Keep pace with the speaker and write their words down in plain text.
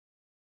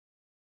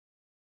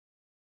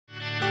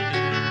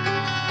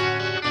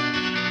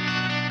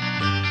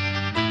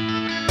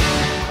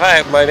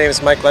Hi, my name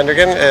is Mike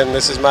Lendergan, and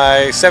this is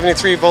my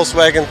 73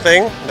 Volkswagen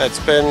thing that's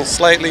been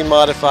slightly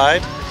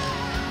modified.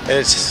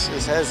 It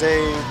has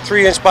a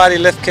 3-inch body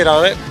lift kit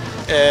on it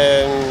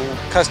and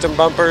custom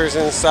bumpers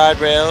and side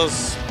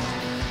rails,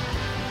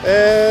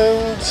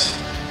 and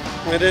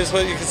it is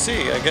what you can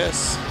see, I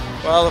guess.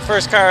 Well, the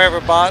first car I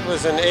ever bought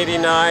was in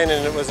 '89,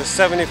 and it was a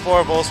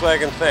 74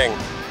 Volkswagen thing,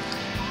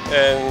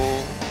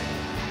 and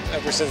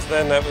ever since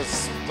then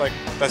that's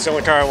the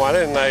only car I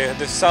wanted, and I had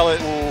to sell it,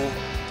 and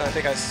I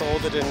think I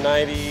sold it in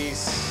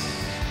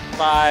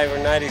 95 or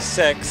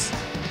 96,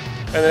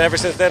 and then ever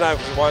since then I've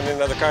wanted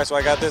another car, so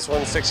I got this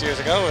one 6 years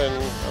ago, and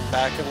I'm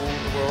back in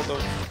the world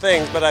of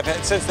things. But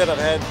since then I've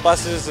had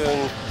buses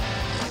and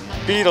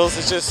Beetles.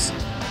 They're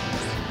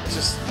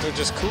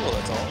just cool,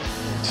 that's all.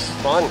 It's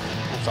fun,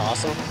 it's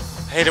awesome.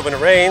 I hate it when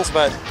it rains,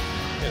 but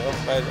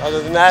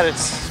other than that,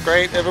 it's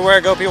great. Everywhere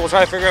I go, people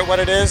try to figure out what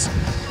it is.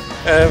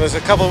 And it was a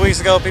couple of weeks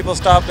ago, people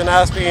stopped and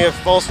asked me if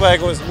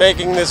Volkswagen was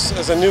making this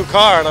as a new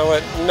car, and I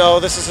went, no,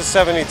 this is a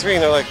 73,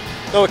 and they're like,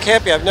 no, it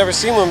can't be, I've never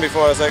seen one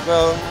before. I was like,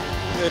 well,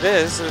 it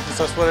is,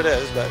 that's what it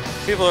is. But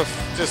people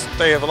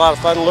they have a lot of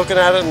fun looking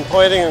at it and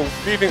pointing and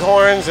beeping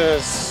horns, and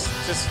it's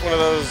just one of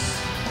those,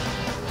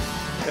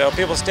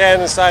 people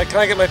stand inside, can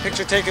I get my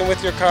picture taken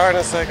with your car? And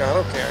it's like, I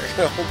don't care,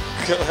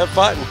 have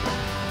fun.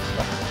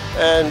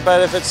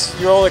 But if it's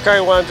your only car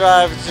you want to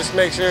drive, just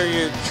make sure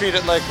you treat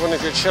it like one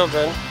of your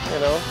children,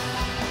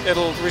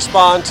 It'll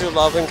respond to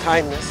love and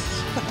kindness.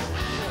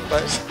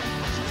 But,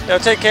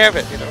 take care of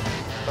it,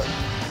 But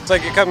it's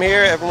like you come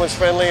here, everyone's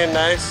friendly and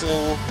nice,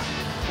 and,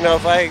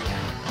 if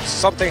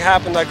something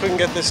happened, I couldn't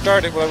get this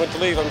started when I went to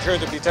leave, I'm sure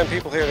there'd be 10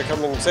 people here to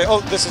come and say,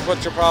 oh, this is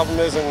what your problem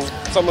is, and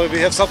someone would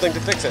have something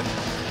to fix it.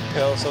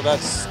 So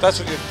that's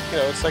what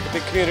it's like a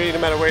big community no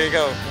matter where you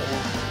go.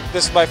 And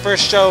this is my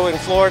first show in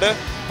Florida.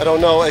 I don't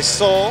know a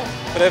soul,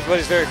 but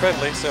everybody's very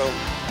friendly, so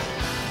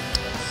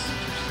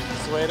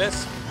that's the way it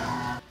is.